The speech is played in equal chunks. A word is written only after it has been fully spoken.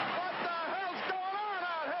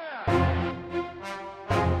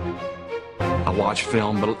watch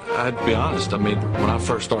film, but I'd be honest, I mean, when I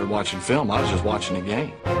first started watching film, I was just watching a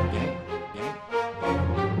game.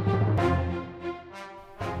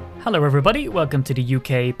 Hello everybody, welcome to the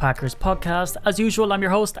UK Packers podcast. As usual, I'm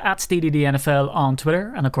your host at SteedyDNFL on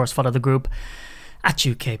Twitter, and of course follow the group at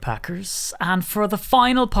UK Packers. And for the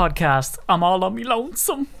final podcast, I'm all on me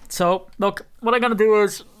lonesome. So look, what I'm going to do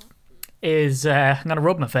is I'm going to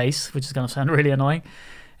rub my face, which is going to sound really annoying.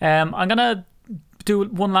 I'm going to do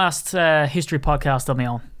one last history podcast on my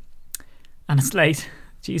own. And it's late.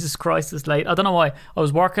 Jesus Christ, it's late. I don't know why. I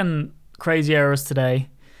was working crazy hours today.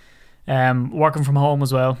 Working from home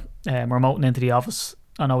as well. Remoting into the office.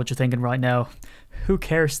 I know what you're thinking right now. Who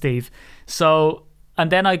cares, Steve? So,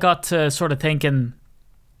 and then I got to sort of thinking,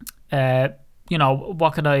 what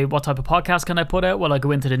type of podcast can I put out? Well, I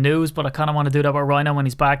go into the news, but I kind of want to do that with Rhino when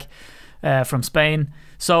he's back from Spain.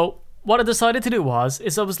 So what I decided to do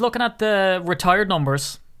is I was looking at the retired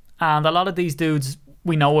numbers, and a lot of these dudes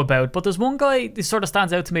we know about, but there's one guy that sort of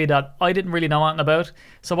stands out to me that I didn't really know anything about.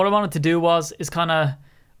 So what I wanted to do is kind of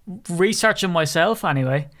research him myself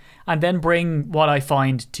anyway, and then bring what I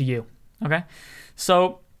find to you. Okay,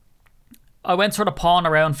 so I went sort of pawing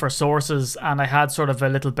around for sources, and I had sort of a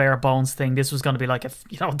little bare bones thing. This was going to be like a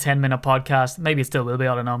 10-minute podcast. Maybe it still will be,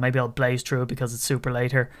 I don't know. Maybe I'll blaze through it because it's super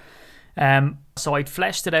late here. So I'd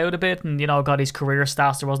fleshed it out a bit and, got his career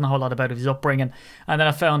stats. There wasn't a whole lot about his upbringing. And then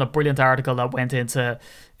I found a brilliant article that went into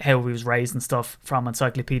how he was raised and stuff from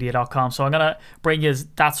encyclopedia.com. So I'm going to bring you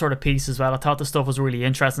that sort of piece as well. I thought the stuff was really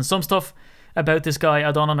interesting. Some stuff about this guy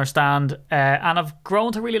I don't understand. And I've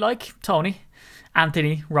grown to really like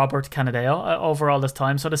Anthony Robert Cannadeo over all this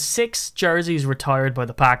time. So the 6 jerseys retired by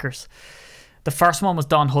the Packers. The first one was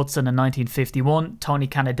Don Hutson in 1951. Tony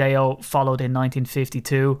Cannadeo followed in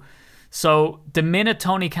 1952. So the minute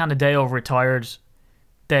Tony Cannadeo retired,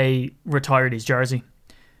 they retired his jersey,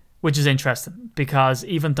 which is interesting because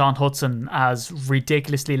even Don Hutson, as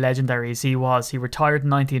ridiculously legendary as he was, he retired in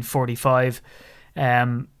 1945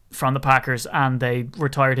 from the Packers, and they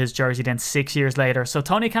retired his jersey then 6 years later. So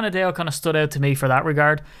Tony Cannadeo kind of stood out to me for that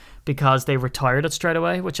regard because they retired it straight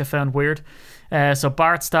away, which I found weird. So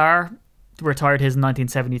Bart Starr retired his in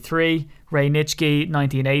 1973, Ray Nitschke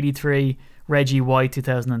 1983, Reggie White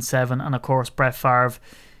 2007, and of course Brett Favre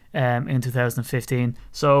in 2015.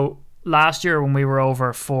 So last year when we were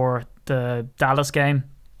over for the Dallas game,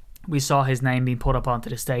 we saw his name being put up onto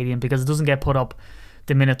the stadium because it doesn't get put up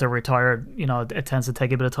the minute they're retired. It tends to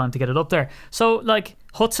take a bit of time to get it up there. So like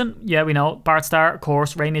Hudson, yeah, we know. Bart Starr, of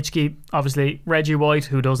course. Ray Nitschke, obviously. Reggie White,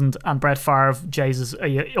 who doesn't? And Brett Favre, Jesus,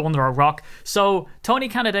 under a rock. So Tony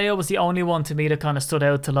Cannadeo was the only one to me that kind of stood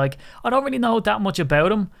out to like, I don't really know that much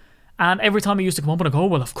about him. And every time he used to come up and I go,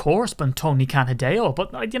 well, of course, but Tony Cannadeo.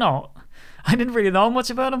 But, I didn't really know much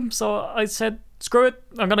about him. So I said, screw it.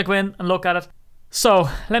 I'm going to go in and look at it. So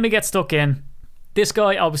let me get stuck in. This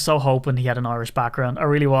guy, I was so hoping he had an Irish background. I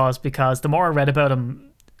really was, because the more I read about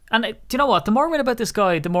him, and do you know what? The more I read about this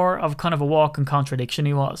guy, the more of kind of a walking contradiction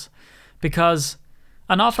he was. Because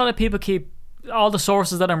an awful lot of people all the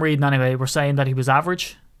sources that I'm reading anyway, were saying that he was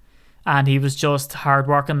average and he was just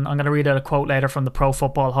hardworking. I'm going to read out a quote later from the Pro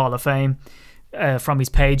Football Hall of Fame, from his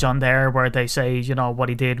page on there, where they say, what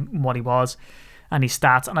he did, what he was, and his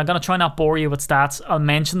stats. And I'm going to try not bore you with stats. I'll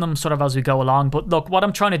mention them sort of as we go along. But look, what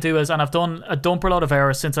I'm trying to do is, and I've done a dumper load of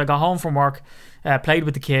hours since I got home from work, played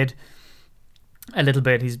with the kid a little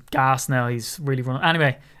bit. He's gassed now. He's really running.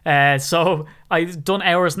 Anyway, so I've done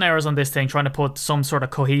hours and hours on this thing, trying to put some sort of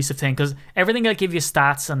cohesive thing, because everything will give you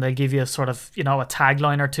stats and they'll give you sort of, a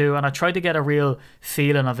tagline or two. And I tried to get a real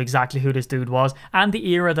feeling of exactly who this dude was and the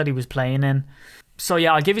era that he was playing in. So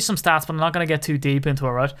yeah, I'll give you some stats, but I'm not going to get too deep into it,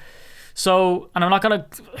 right? So, and I'm not going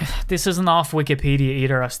to, this isn't off Wikipedia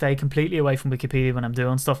either. I stay completely away from Wikipedia when I'm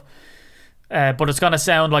doing stuff. But it's going to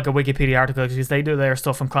sound like a Wikipedia article because they do their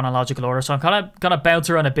stuff in chronological order. So I'm kind of going to bounce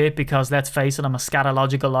around a bit because, let's face it, I'm a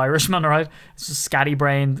scatological Irishman, right? It's just scatty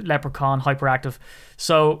brain, leprechaun, hyperactive.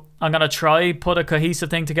 So I'm going to try put a cohesive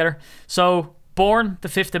thing together. So born the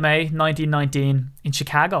 5th of May, 1919 in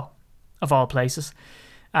Chicago, of all places.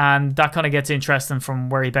 And that kind of gets interesting from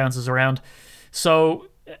where he bounces around. So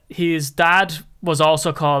his dad was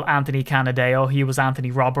also called Anthony Cannadeo. He was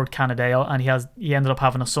Anthony Robert Cannadeo, and he ended up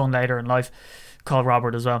having a son later in life called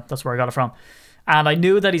Robert as well. That's where I got it from. And I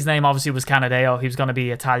knew that his name obviously was Cannadeo. He was going to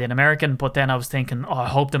be Italian American, but then I was thinking, I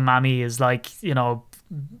hope the mammy is like,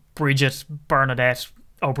 Bridget Bernadette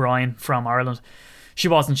O'Brien from Ireland. She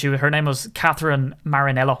wasn't. Her name was Catherine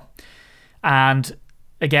Marinello. And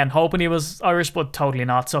again, hoping he was Irish, but totally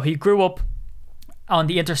not. So he grew up on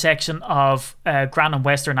the intersection of Grand and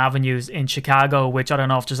Western Avenues in Chicago, which I don't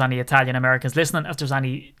know if there's any Italian Americans listening, if there's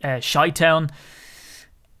any Chi-Town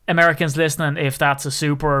Americans listening, if that's a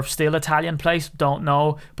super still Italian place, don't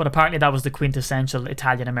know, but apparently that was the quintessential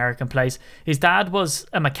Italian American place. His dad was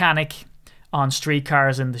a mechanic on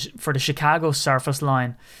streetcars for the Chicago Surface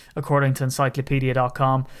Line, according to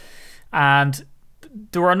encyclopedia.com, and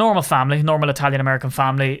they were a normal family, normal Italian American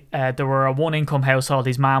family. They were a one income household.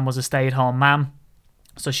 His mom was a stay-at-home mom,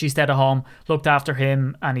 so she stayed at home, looked after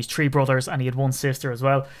him and his 3 brothers, and he had 1 sister as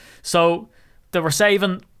well. So they were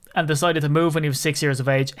saving and decided to move when he was 6 years of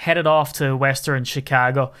age, headed off to Western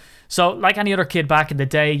Chicago. So like any other kid back in the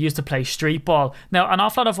day, he used to play street ball. Now, an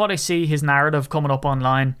awful lot of what I see, his narrative coming up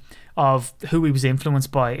online of who he was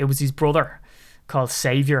influenced by, it was his brother called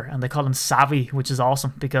Xavier, and they call him Savvy, which is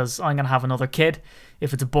awesome because I'm going to have another kid.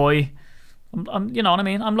 If it's a boy, I'm, you know what I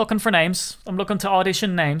mean? I'm looking for names. I'm looking to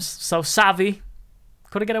audition names. So Savvy,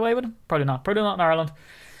 could I get away with him? Probably not. Probably not in Ireland.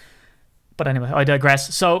 But anyway, I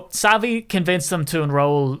digress. So Savvy convinced them to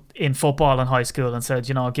enroll in football in high school and said,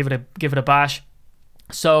 give it a bash.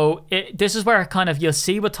 So this is where kind of you'll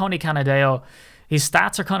see with Tony Canadeo, his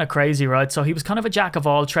stats are kind of crazy, right? So he was kind of a jack of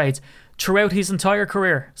all trades throughout his entire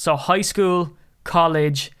career. So high school,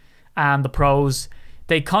 college, and the pros,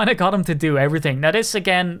 they kind of got him to do everything. Now this,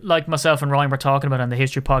 again, like myself and Ryan were talking about on the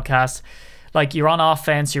history podcast, like you're on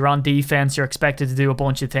offense, you're on defense, you're expected to do a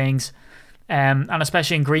bunch of things. And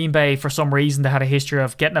especially in Green Bay, for some reason, they had a history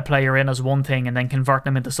of getting a player in as one thing and then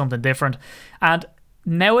converting them into something different. And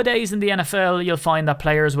nowadays in the NFL, you'll find that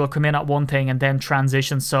players will come in at one thing and then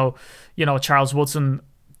transition. So, Charles Woodson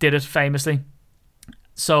did it famously.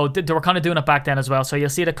 So they were kind of doing it back then as well. So you'll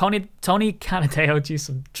see that Tony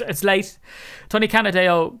Canadeo, it's late. Tony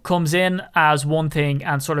Canadeo comes in as one thing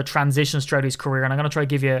and sort of transitions throughout his career. And I'm going to try to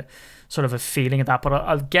give you sort of a feeling of that, but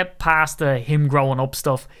I'll get past the him growing up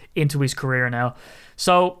stuff into his career now.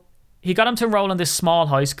 So he got him to enroll in this small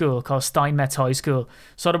high school called Steinmetz High School.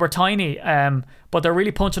 So they were tiny, but they're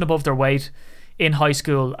really punching above their weight in high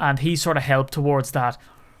school, and he sort of helped towards that.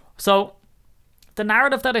 So the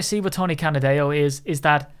narrative that I see with Tony Canadeo is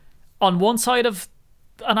that on one side of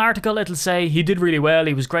an article, it'll say he did really well,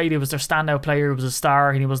 he was great, he was their standout player, he was a star,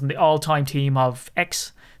 and he was in the all-time team of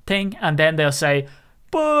X thing, and then they'll say,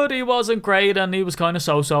 but he wasn't great and he was kind of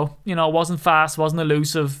so-so. Wasn't fast, wasn't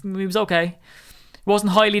elusive, he was okay.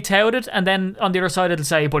 Wasn't highly touted, and then on the other side it'll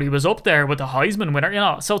say, but he was up there with the Heisman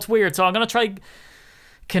winner, So it's weird. So I'm going to try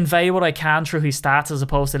convey what I can through his stats as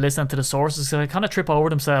opposed to listening to the sources, so they kind of trip over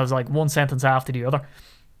themselves like one sentence after the other.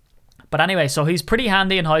 But anyway, so he's pretty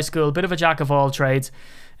handy in high school, a bit of a jack of all trades.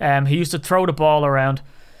 He used to throw the ball around,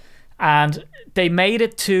 and they made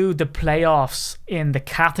it to the playoffs in the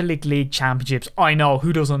Catholic League Championships. I know,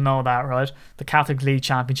 who doesn't know that, right? The Catholic League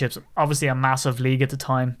Championships, obviously a massive league at the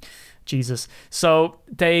time. Jesus. So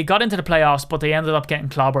they got into the playoffs, but they ended up getting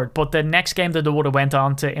clobbered. But the next game that they would have went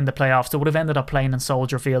on to in the playoffs, they would have ended up playing in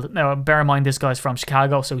Soldier Field. Now, bear in mind, this guy's from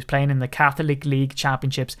Chicago, so he's playing in the Catholic League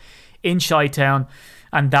Championships in Chi-Town,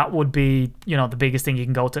 and that would be, the biggest thing you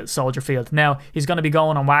can go to, Soldier Field. Now, he's going to be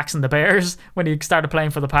going and waxing the Bears when he started playing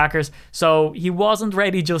for the Packers, so he wasn't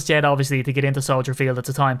ready just yet, obviously, to get into Soldier Field at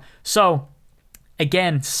the time. So,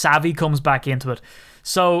 again, Savvy comes back into it.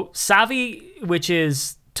 So, Savvy, which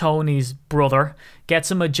is Tony's brother, gets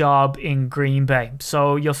him a job in Green Bay.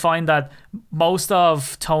 So you'll find that most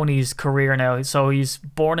of Tony's career now, so he's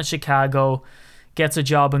born in Chicago, gets a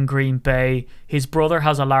job in Green Bay. His brother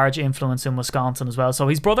has a large influence in Wisconsin as well. So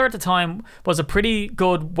his brother at the time was a pretty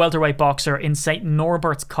good welterweight boxer in St.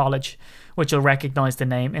 Norbert's College, which you'll recognize the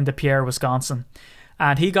name, in De Pere, Wisconsin.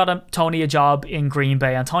 And he got Tony a job in Green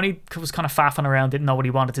Bay, and Tony was kind of faffing around, didn't know what he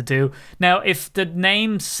wanted to do. Now, if the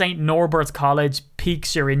name St. Norbert's College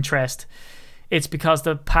piques your interest, it's because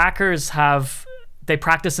the Packers they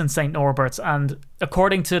practice in St. Norbert's, and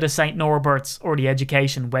according to the St. Norbert's or the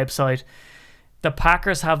Education website, the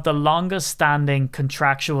Packers have the longest standing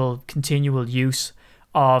contractual continual use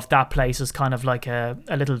of that place as kind of like a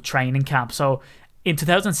little training camp. So in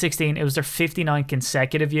 2016, it was their 59th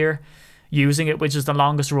consecutive year using it, which is the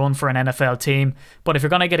longest run for an NFL team. But if you're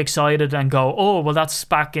going to get excited and go, oh, well, that's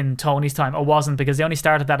back in Tony's time, it wasn't, because they only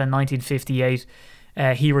started that in 1958.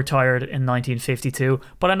 He retired in 1952.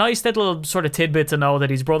 But a nice little sort of tidbit to know that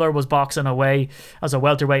his brother was boxing away as a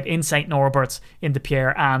welterweight in St. Norbert's in De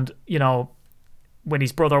Pere, and, when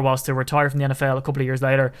his brother was to retire from the NFL a couple of years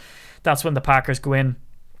later, that's when the Packers go in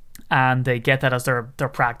and they get that as their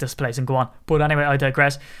practice place and go on. But anyway, I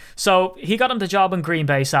digress. So he got him the job in Green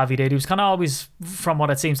Bay, Savvy did. He was kind of always, from what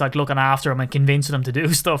it seems like, looking after him and convincing him to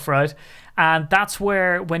do stuff, right? And that's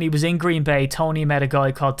where, when he was in Green Bay, Tony met a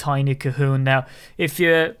guy called Tiny Cahoon. Now, if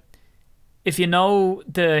you know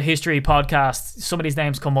the History podcast, some of these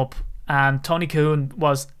names come up, and Tony Cahoon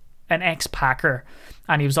was an ex-Packer,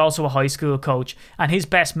 and he was also a high school coach, and his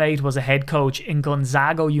best mate was a head coach in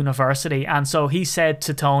Gonzaga University. And so he said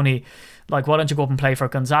to Tony, like, why don't you go up and play for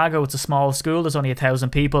Gonzaga? It's a small school, there's only 1,000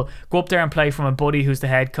 people. Go up there and play from a buddy who's the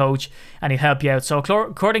head coach, and he'll help you out. So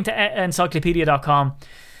according to encyclopedia.com,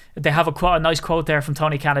 they have a nice quote there from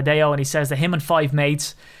Tony Canadeo, and he says that him and 5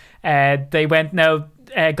 mates, they went, now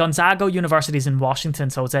Gonzaga University is in Washington,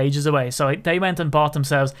 so it's ages away. So they went and bought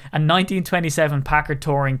themselves a 1927 Packard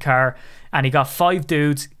touring car, and he got 5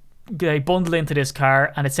 dudes. They bundled into this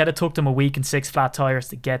car, and it said it took them a week and 6 flat tires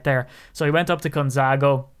to get there. So he went up to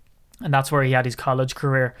Gonzaga, and that's where he had his college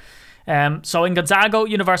career. So in Gonzaga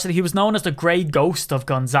University, he was known as the grey ghost of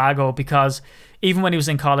Gonzaga, because even when he was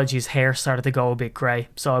in college, his hair started to go a bit grey.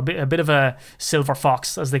 So a bit of a silver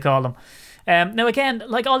fox, as they call him. Now again,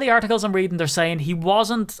 like all the articles I'm reading, they're saying he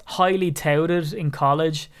wasn't highly touted in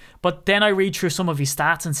college, but then I read through some of his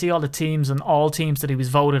stats and see all the teams and all teams that he was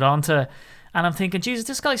voted onto, and I'm thinking, Jesus,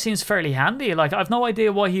 this guy seems fairly handy. Like, I've no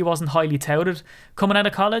idea why he wasn't highly touted coming out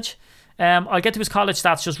of college. I'll get to his college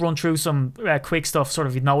stats, just run through some quick stuff, sort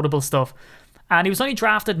of notable stuff. And he was only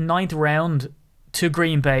drafted 9th round to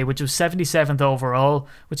Green Bay, which was 77th overall,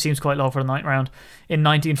 which seems quite low for the 9th round, in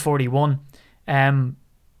 1941.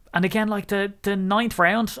 And again, like the 9th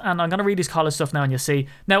round, and I'm going to read his college stuff now and you'll see.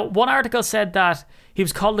 Now, one article said that he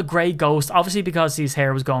was called the Grey Ghost, obviously because his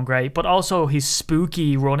hair was going grey, but also his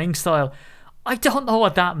spooky running style. I don't know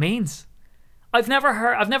what that means. I've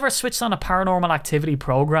never switched on a Paranormal Activity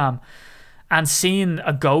program and seen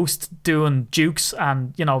a ghost doing jukes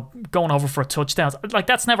and, you know, going over for touchdowns. Like,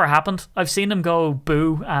 that's never happened. I've seen them go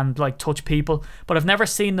boo and like touch people, but I've never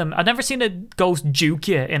seen a ghost juke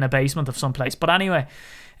you in a basement of some place. But anyway,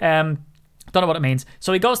 don't know what it means.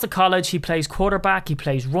 So he goes to college, he plays quarterback, he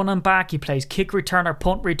plays running back, he plays kick returner,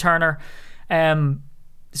 punt returner.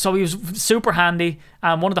 So he was super handy.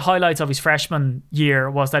 And one of the highlights of his freshman year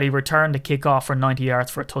was that he returned a kickoff for 90 yards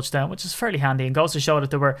for a touchdown, which is fairly handy, and goes to show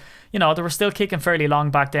that they were still kicking fairly long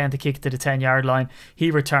back then to kick to the 10-yard line.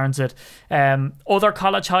 He returns it. Other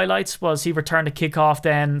college highlights was he returned a kickoff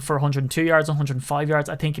then for 102 yards, 105 yards,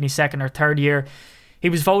 I think in his second or third year. He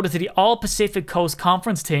was voted to the All-Pacific Coast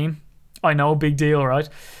Conference team. I know, big deal, right?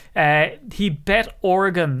 He bet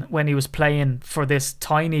Oregon when he was playing for this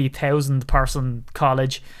tiny 1,000-person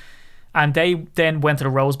college, and they then went to the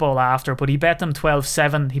Rose Bowl after, but he bet them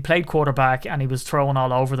 12-7. He played quarterback, and he was throwing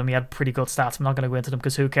all over them. He had pretty good stats. I'm not going to go into them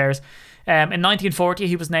because who cares? In 1940,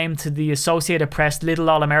 he was named to the Associated Press Little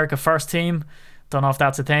All-America First Team. Don't know if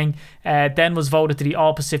that's a thing. Then was voted to the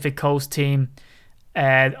All-Pacific Coast team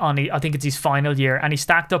I think it's his final year, and he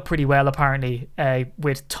stacked up pretty well apparently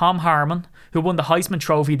with Tom Harmon, who won the Heisman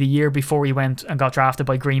Trophy the year before he went and got drafted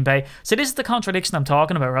by Green Bay. So this is the contradiction I'm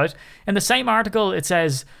talking about, right? In the same article it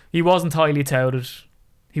says he wasn't highly touted,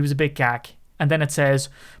 he was a bit gack, and then it says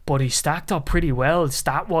but he stacked up pretty well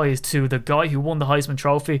stat wise to the guy who won the Heisman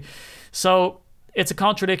Trophy. So it's a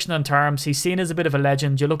contradiction in terms. He's seen as a bit of a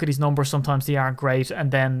legend. You look at his numbers, sometimes they aren't great,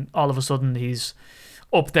 and then all of a sudden he's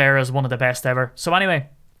up there as one of the best ever. So anyway,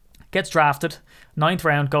 gets drafted 9th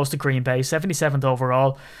round, goes to Green Bay, 77th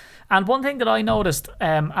overall. And one thing that I noticed,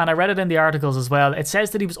 and I read it in the articles as well, it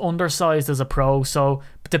says that he was undersized as a pro. So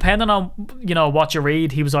depending on what you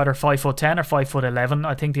read, he was either 5'10" or 5'11".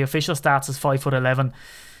 I think the official stats is 5'11",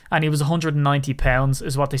 and he was 190 pounds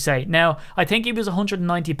is what they say. Now I think he was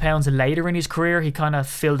 190 pounds later in his career. He kind of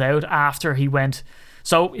filled out after he went.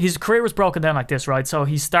 So his career was broken down like this, right? So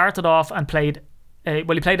he started off and played. He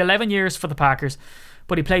played 11 years for the Packers,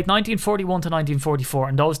 but he played 1941 to 1944,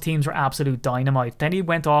 and those teams were absolute dynamite. Then he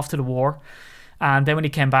went off to the war, and then when he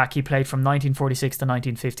came back, he played from 1946 to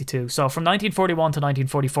 1952. So from 1941 to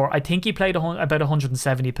 1944, I think he played about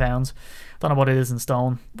 170 pounds. Don't know what it is in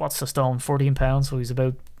stone. What's a stone? 14 pounds. So he's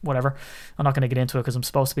about whatever. I'm not going to get into it because I'm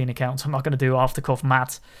supposed to be an accountant, so I'm not going to do off the cuff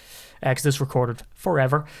maths because this recorded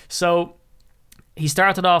forever. So he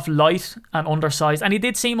started off light and undersized, and he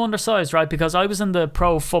did seem undersized, right? Because I was in the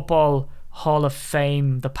Pro Football Hall of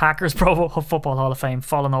Fame, the Packers Pro Football Hall of Fame,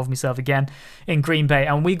 falling over myself again, in Green Bay,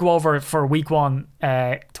 and we go over for week 1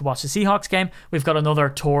 to watch the Seahawks game. We've got another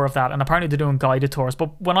tour of that, and apparently they're doing guided tours.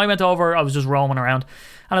 But when I went over, I was just roaming around,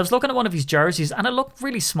 and I was looking at one of his jerseys, and it looked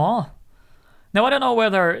really small. Now, I don't know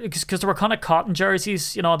whether, because there were kind of cotton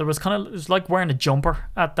jerseys, you know, it was like wearing a jumper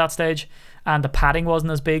at that stage, and the padding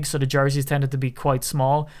wasn't as big, so the jerseys tended to be quite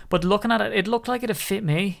small. But looking at it, it looked like it'd fit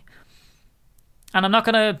me. And I'm not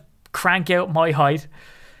going to crank out my height,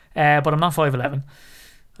 but I'm not 5'11",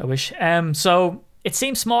 I wish. So it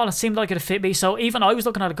seemed small, it seemed like it'd fit me. So even I was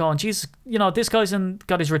looking at it going, Jesus, you know, this guy's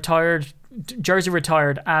got his jersey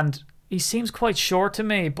retired, and he seems quite short to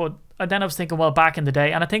me, but then I was thinking, well, back in the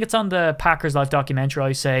day, and I think it's on the Packers Life documentary,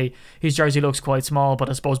 I say his jersey looks quite small, but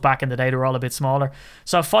I suppose back in the day they were all a bit smaller.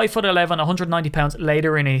 So 5'11", 190 pounds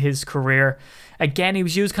later in his career. Again, he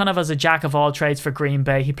was used kind of as a jack of all trades for Green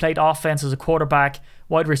Bay. He played offense as a quarterback,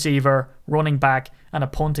 wide receiver, running back, and a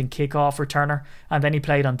punt and kickoff returner. And then he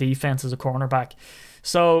played on defense as a cornerback.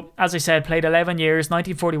 So, as I said, played 11 years,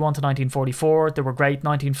 1941 to 1944. They were great.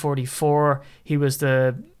 1944, he was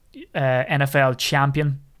the NFL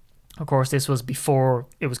champion. Of course, this was before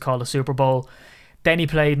it was called a Super Bowl. Then he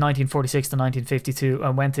played 1946 to 1952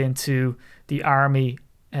 and went into the army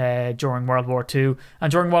during World War II.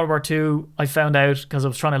 And during World War II, I found out, because I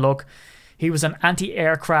was trying to look, he was an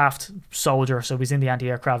anti-aircraft soldier, so he's in the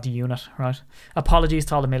anti-aircraft unit, right? Apologies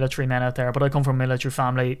to all the military men out there, but I come from a military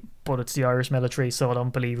family, but it's the Irish military, so I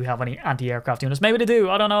don't believe we have any anti-aircraft units. Maybe they do,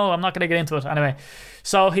 I don't know, I'm not going to get into it. Anyway,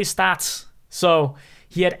 so his stats. So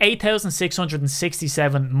he had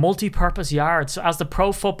 8,667 multi-purpose yards. So as the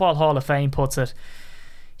Pro Football Hall of Fame puts it,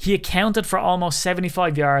 he accounted for almost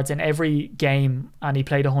 75 yards in every game, and he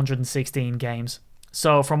played 116 games.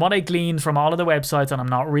 So from what I gleaned from all of the websites, and I'm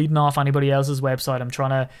not reading off anybody else's website, I'm trying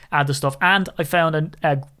to add the stuff, and I found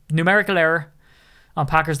a numerical error on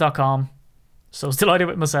Packers.com. So I was delighted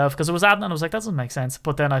with myself, because I was adding and I was like, that doesn't make sense.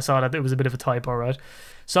 But then I saw that it was a bit of a typo, right?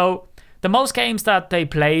 So the most games that they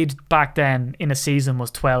played back then in a season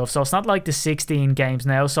was 12. So it's not like the 16 games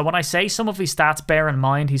now. So when I say some of his stats, bear in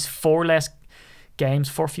mind he's 4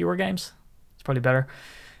 fewer games. It's probably better.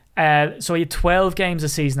 So he had 12 games a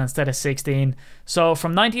season instead of 16. So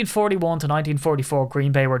from 1941 to 1944,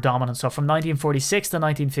 Green Bay were dominant. So from 1946 to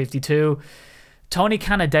 1952, Tony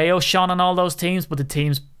Canadeo shone on all those teams, but the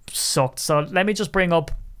teams sucked. So let me just bring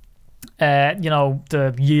up,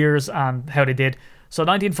 the years and how they did. So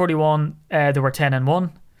 1941, they were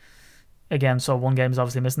 10-1. Again, so one game is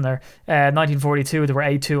obviously missing there. 1942, they were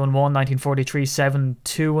 8-2-1. 1943,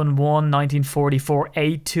 7-2-1. 1944,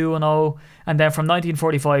 8-2-0. And then from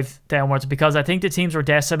 1945 downwards, because I think the teams were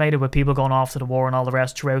decimated with people going off to the war and all the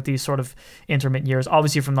rest throughout these sort of intermittent years,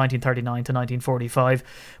 obviously from 1939 to 1945,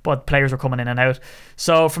 but players were coming in and out.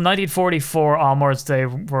 So from 1944 onwards, they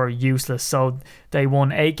were useless. So they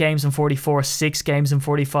won 8 games in 44, 6 games in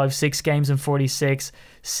 45, 6 games in 46,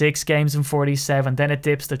 6 games in 47. Then it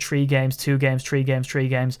dips to 3 games, 2 games, 3 games, 3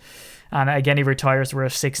 games. And again, he retires. We're a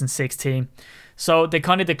 6-6 team. So they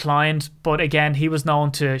kind of declined, but again, he was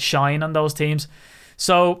known to shine on those teams.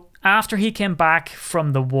 So after he came back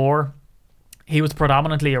from the war, he was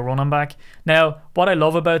predominantly a running back. Now, what I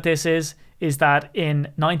love about this is that in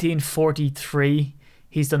 1943,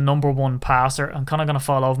 he's the number 1 passer. I'm kind of going to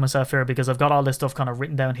fall over myself here because I've got all this stuff kind of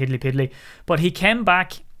written down hiddly-piddly. But he came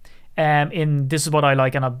back this is what I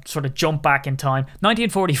like, and I'll sort of jump back in time.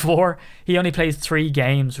 1944, he only plays 3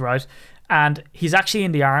 games, right? And he's actually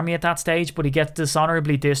in the army at that stage, but he gets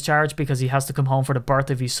dishonorably discharged because he has to come home for the birth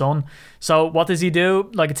of his son. So what does he do?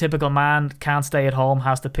 Like a typical man, can't stay at home,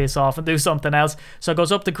 has to piss off and do something else. So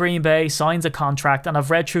goes up to Green Bay, signs a contract, and I've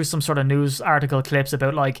read through some sort of news article clips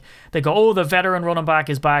about like, they go, oh, the veteran running back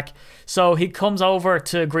is back. So he comes over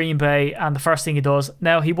to Green Bay, and the first thing he does,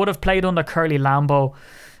 now he would have played under Curly Lambeau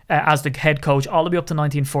as the head coach all the way up to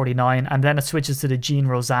 1949, and then it switches to the Gene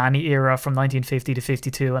Rosani era from 1950 to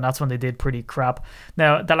 52, and that's when they did pretty crap.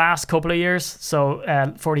 Now the last couple of years, so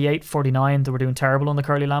 48, 49, they were doing terrible under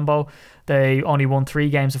Curly Lambeau. They only won 3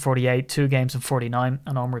 games in 48, 2 games in 49.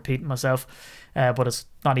 I know I'm repeating myself, but it's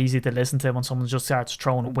not easy to listen to when someone just starts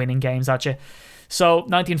throwing winning games at you. So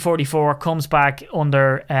 1944 comes back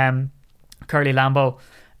under Curly Lambeau,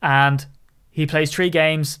 and he plays 3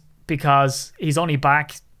 games because he's only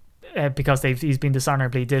back because he's been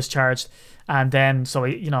dishonorably discharged, and then so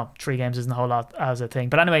 3 games isn't a whole lot as a thing.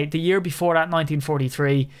 But anyway, the year before that,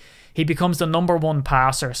 1943, he becomes the number 1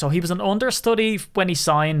 passer. So he was an understudy when he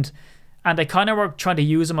signed, and they kind of were trying to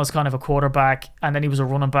use him as kind of a quarterback, and then he was a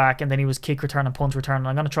running back, and then he was kick return and punt return. And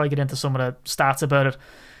I'm going to try to get into some of the stats about it.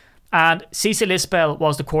 And Cecil Isbell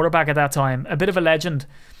was the quarterback at that time, a bit of a legend,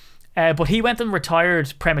 but he went and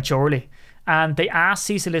retired prematurely. And they asked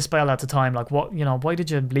Cecil Isbell at the time, like, what, why did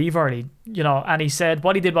you leave early? And he said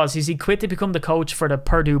what he did was he quit to become the coach for the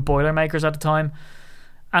Purdue Boilermakers at the time.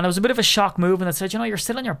 And it was a bit of a shock move, and it said, you're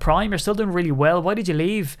still in your prime, you're still doing really well. Why did you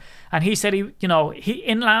leave? And he said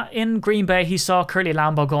in Green Bay, he saw Curly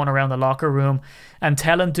Lambeau going around the locker room and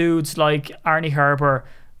telling dudes like Arnie Herber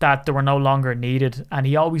that they were no longer needed, and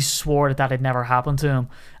he always swore that had never happened to him,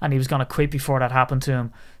 and he was going to quit before that happened to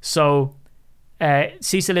him. So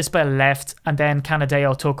Cecil Isbell left, and then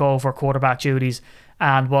Canadeo took over quarterback duties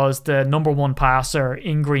and was the number one passer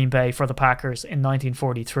in Green Bay for the Packers in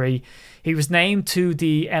 1943. He was named to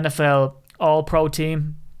the NFL All-Pro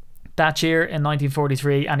team that year in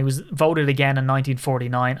 1943, and he was voted again in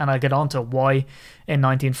 1949, and I'll get on to why in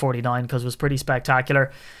 1949 because it was pretty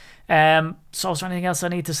spectacular. So is there anything else I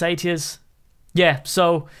need to say to you? Yeah,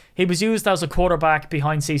 so he was used as a quarterback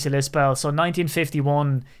behind Cecil Isbell. So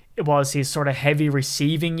 1951 it was his sort of heavy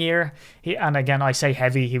receiving year. And again, I say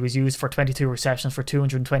heavy, he was used for 22 receptions for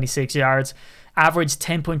 226 yards, averaged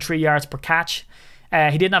 10.3 yards per catch.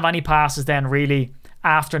 He didn't have any passes then really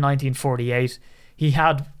after 1948. He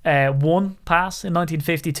had one pass in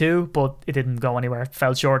 1952, but it didn't go anywhere. It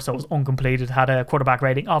fell short, so it was uncompleted. Had a quarterback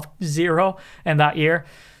rating of 0 in that year.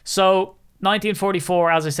 So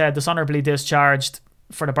 1944, as I said, dishonorably discharged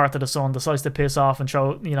for the birth of the son, decides to piss off and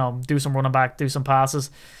do some running back, do some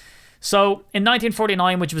passes. So in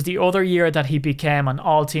 1949, which was the other year that he became an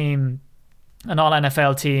all-NFL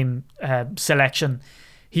team selection,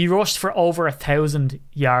 he rushed for over 1,000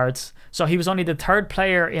 yards. So he was only the third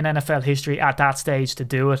player in NFL history at that stage to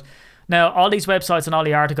do it. Now, all these websites and all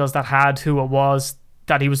the articles that had who it was,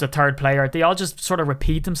 that he was the third player, they all just sort of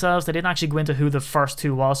repeat themselves. They didn't actually go into who the first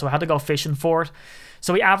two was, so I had to go fishing for it.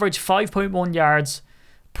 So he averaged 5.1 yards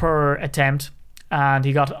per attempt, and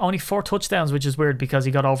he got only 4 touchdowns, which is weird because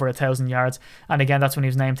he got over 1,000 yards. And again, that's when he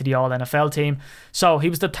was named to the All-NFL team. So he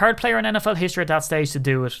was the third player in NFL history at that stage to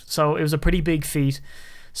do it. So it was a pretty big feat.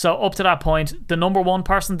 So up to that point, the number one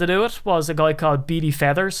person to do it was a guy called Beatty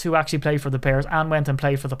Feathers, who actually played for the Bears and went and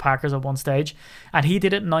played for the Packers at one stage. And he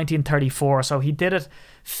did it in 1934. So he did it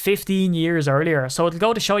 15 years earlier. So it'll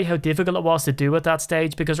go to show you how difficult it was to do at that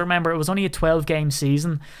stage, because remember, it was only a 12-game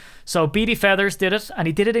season. So Beatty Feathers did it, and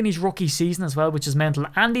he did it in his rookie season as well, which is mental.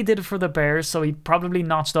 And he did it for the Bears, so he probably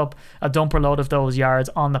notched up a dumper load of those yards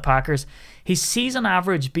on the Packers. His season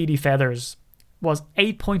average, Beatty Feathers, was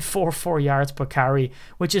 8.44 yards per carry,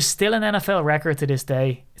 which is still an NFL record to this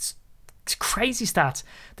day. It's crazy stats.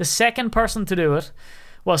 The second person to do it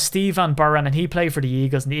was Steve Van Buren, and he played for the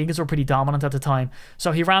Eagles, and the Eagles were pretty dominant at the time.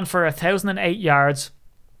 So he ran for 1,008 yards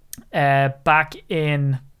back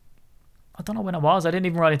in, I don't know when it was, I didn't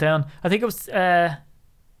even write it down. I think it was early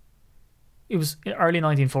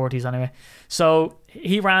 1940s anyway. So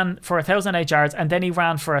he ran for 1,008 yards, and then he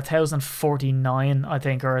ran for 1,049, I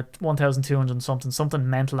think, or 1,200 something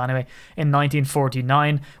mental anyway, in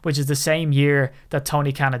 1949, which is the same year that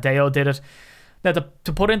Tony Canadeo did it. Now,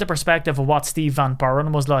 to put into perspective of what Steve Van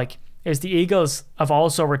Buren was like, is the Eagles have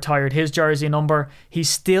also retired his jersey number. He's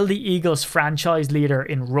still the Eagles franchise leader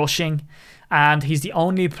in rushing, and he's the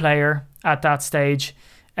only player at that stage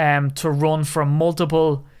to run for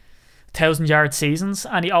multiple 1,000-yard seasons,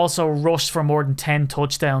 and he also rushed for more than 10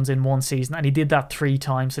 touchdowns in one season, and he did that 3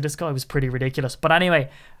 times. So this guy was pretty ridiculous. But anyway,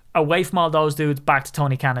 away from all those dudes, back to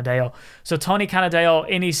Tony Canadeo. So Tony Canadeo,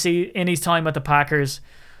 in his time at the Packers,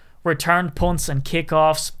 returned punts and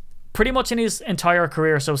kickoffs pretty much in his entire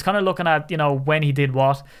career. So it's kind of looking at, when he did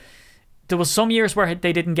what. There was some years where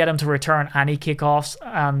they didn't get him to return any kickoffs,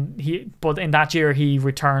 but in that year he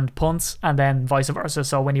returned punts, and then vice versa.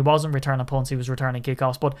 So when he wasn't returning punts, he was returning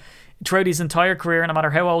kickoffs. But throughout his entire career, no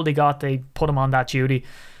matter how old he got, they put him on that duty.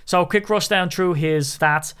 So quick rush down through his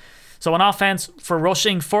stats. So on offense, for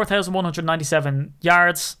rushing, 4,197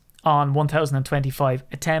 yards on 1,025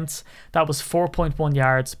 attempts. That was 4.1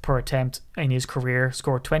 yards per attempt in his career.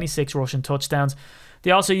 Scored 26 rushing touchdowns. They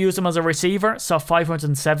also used him as a receiver, so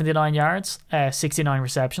 579 yards, 69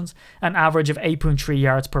 receptions, an average of 8.3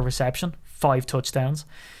 yards per reception, 5 touchdowns.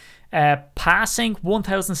 Passing,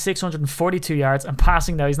 1,642 yards, and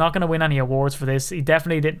passing now, he's not going to win any awards for this. He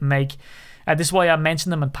definitely didn't make... this is why I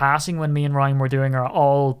mentioned him in passing when me and Ryan were doing our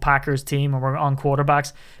all Packers team and we're on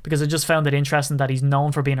quarterbacks, because I just found it interesting that he's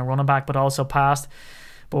known for being a running back but also passed.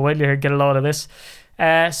 But wait till you get a load of this.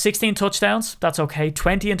 16 touchdowns, that's okay.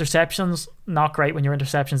 20 interceptions, not great when your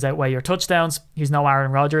interceptions outweigh your touchdowns. He's no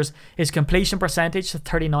Aaron Rodgers. His completion percentage,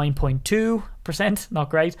 39.2%, not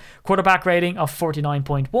great. Quarterback rating of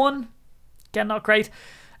 49.1, again, not great.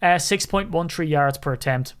 6.13 yards per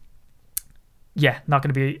attempt. Yeah, not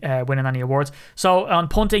going to be winning any awards. So on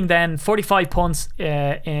punting then, 45 punts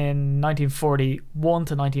in 1941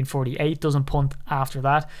 to 1948. Doesn't punt after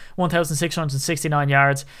that. 1,669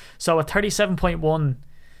 yards. So a 37.1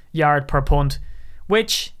 yard per punt,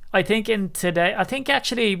 which I think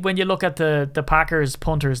actually when you look at the Packers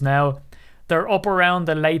punters now, they're up around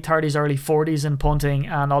the late 30s, early 40s in punting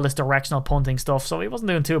and all this directional punting stuff. So he wasn't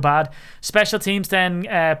doing too bad. Special teams then,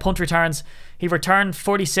 punt returns. He returned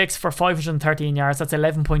 46 for 513 yards. That's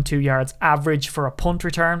 11.2 yards average for a punt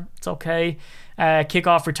return. It's okay.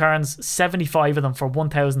 Kickoff returns, 75 of them for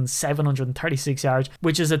 1,736 yards,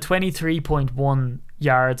 which is a 23.1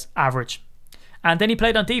 yards average. And then he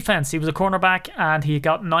played on defense. He was a cornerback and he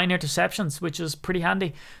got 9 interceptions, which is pretty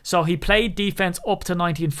handy. So he played defense up to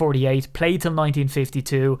 1948, played till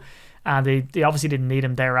 1952, and they obviously didn't need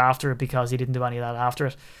him thereafter because he didn't do any of that after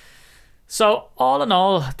it. So all in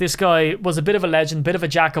all, this guy was a bit of a legend, bit of a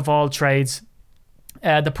jack of all trades.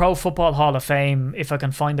 The Pro Football Hall of Fame, if I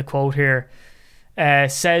can find the quote here,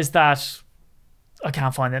 says that, I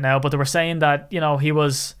can't find it now, but they were saying that, he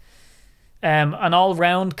was an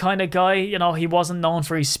all-round kind of guy. He wasn't known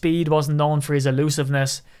for his speed, wasn't known for his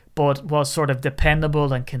elusiveness, but was sort of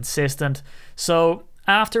dependable and consistent. So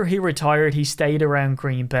after he retired, he stayed around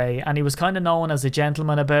Green Bay, and he was kind of known as a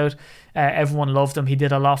gentleman about. Everyone loved him. He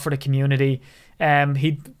did a lot for the community.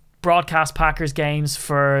 He broadcast Packers games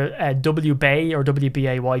for WBay or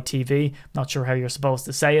WBAY TV. Not sure how you're supposed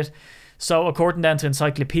to say it. So according then to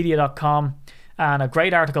encyclopedia.com and a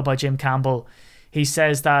great article by Jim Campbell, he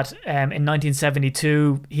says that in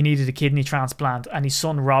 1972 he needed a kidney transplant, and his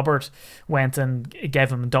son Robert went and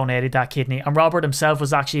gave him and donated that kidney. And Robert himself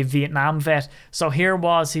was actually a Vietnam vet. So here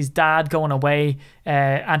was his dad going away,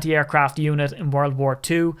 anti-aircraft unit in World War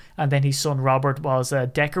II, and then his son Robert was a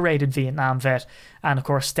decorated Vietnam vet, and of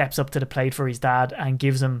course steps up to the plate for his dad and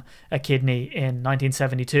gives him a kidney in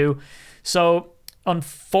 1972. So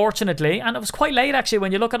unfortunately, and it was quite late actually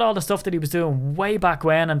when you look at all the stuff that he was doing way back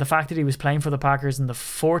when, and the fact that he was playing for the Packers in the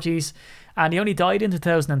 40s, and he only died in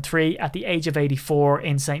 2003 at the age of 84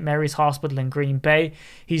 in St. Mary's Hospital in Green Bay.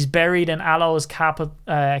 He's buried in Aloes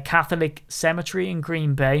Catholic Cemetery in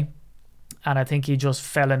Green Bay, and I think he just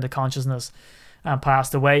fell into consciousness and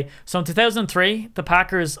passed away. So in 2003, the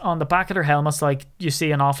Packers, on the back of their helmets, like you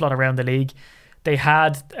see an awful lot around the league, they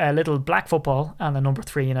had a little black football and a number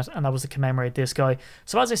 3 in it, and that was to commemorate this guy.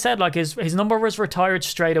 So as I said, like his number was retired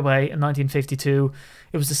straight away in 1952.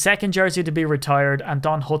 It was the second jersey to be retired, and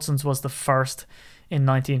Don Hudson's was the first in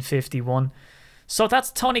 1951. So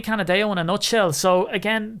that's Tony Canadeo in a nutshell. So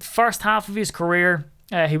again, first half of his career,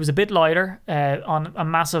 he was a bit lighter on a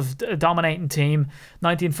massive dominating team.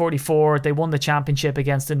 1944, they won the championship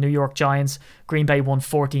against the New York Giants. Green Bay won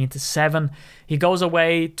 14-7. He goes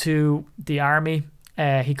away to the army.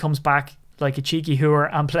 He comes back like a cheeky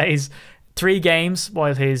hooer and plays 3 games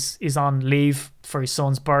while he's on leave for his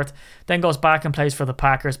son's birth. Then goes back and plays for the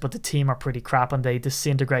Packers, but the team are pretty crap and they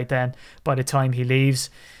disintegrate then by the time he leaves.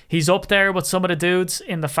 He's up there with some of the dudes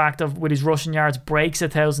in the fact of, with his rushing yards, breaks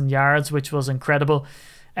 1,000 yards, which was incredible.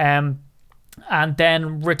 And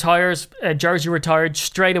then retires, jersey retired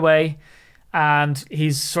straight away, and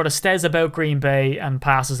he's sort of stays about Green Bay and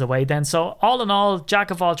passes away then. So all in all,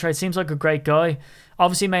 jack of all trades, seems like a great guy.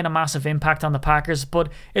 Obviously made a massive impact on the Packers, but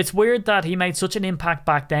it's weird that he made such an impact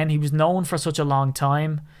back then. He was known for such a long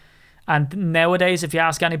time, and nowadays if you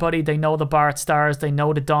ask anybody, they know the Bart Starrs, they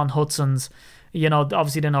know the Don Hudsons.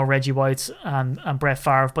 Obviously they know Reggie Whites and Brett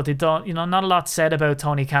Favre, but they don't, not a lot said about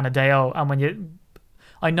Tony Canadeo. And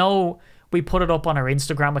I know we put it up on our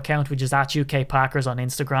Instagram account, which is at UK Packers on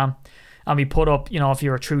Instagram, and we put up, if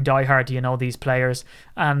you're a true diehard, do you know these players?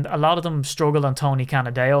 And a lot of them struggled on Tony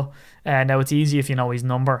Canadeo. Now it's easy if you know his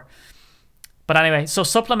number. But anyway, so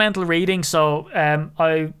supplemental reading. So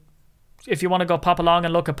if you want to go pop along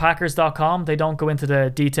and look at Packers.com, they don't go into the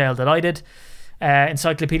detail that I did.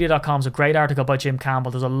 Encyclopedia.com is a great article by Jim Campbell.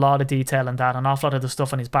 There's a lot of detail in that, an awful lot of the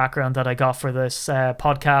stuff in his background that I got for this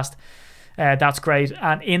podcast. That's great,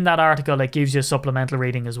 and in that article it gives you a supplemental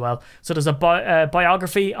reading as well. So there's a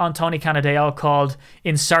biography on Tony Canadeo called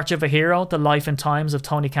In Search of a Hero, The Life and Times of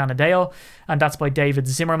Tony Canadeo, and that's by David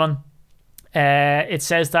Zimmerman. It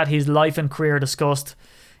says that his life and career discussed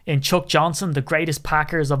in Chuck Johnson, The Greatest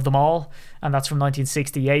Packers of Them All, and that's from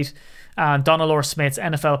 1968, and Donald Orr Smith's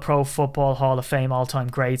NFL Pro Football Hall of Fame All-Time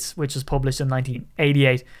Greats, which was published in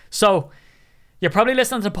 1988. So you're probably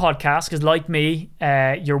listening to the podcast because, like me,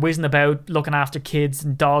 you're whizzing about looking after kids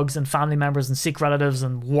and dogs and family members and sick relatives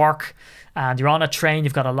and work, and you're on a train,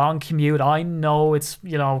 you've got a long commute. I know it's,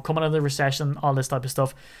 coming out of the recession, all this type of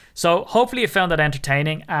stuff. So hopefully you found that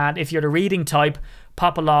entertaining, and if you're the reading type,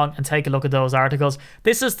 pop along and take a look at those articles.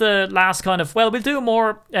 This is the last kind of, we'll do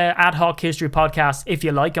more ad hoc history podcasts if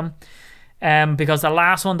you like them. Because the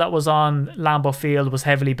last one that was on Lambeau Field was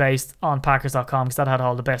heavily based on Packers.com, because that had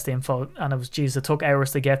all the best info, and it took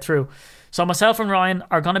hours to get through. So myself and Ryan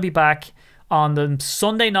are going to be back on the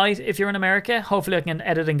Sunday night if you're in America. Hopefully I can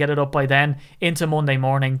edit and get it up by then into Monday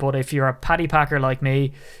morning. But if you're a Paddy Packer like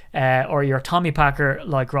me, or you're a Tommy Packer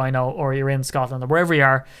like Rhino, or you're in Scotland or wherever you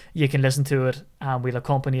are, you can listen to it, and we'll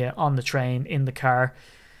accompany you on the train, in the car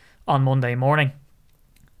on Monday morning.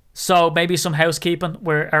 So maybe some housekeeping.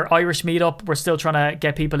 Our Irish meetup, we're still trying to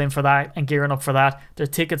get people in for that and gearing up for that. The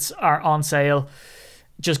tickets are on sale.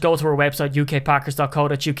 Just go to our website,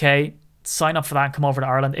 ukpackers.co.uk, sign up for that and come over to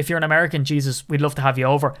Ireland. If you're an American, Jesus, we'd love to have you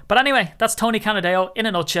over. But anyway, that's Tony Canadeo in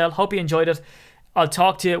a nutshell. Hope you enjoyed it. I'll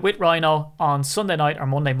talk to you with Rhino on Sunday night or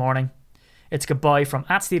Monday morning. It's goodbye from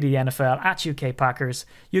 @SteedyNFL, @UK Packers,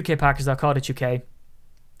 ukpackers.co.uk.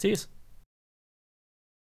 See you.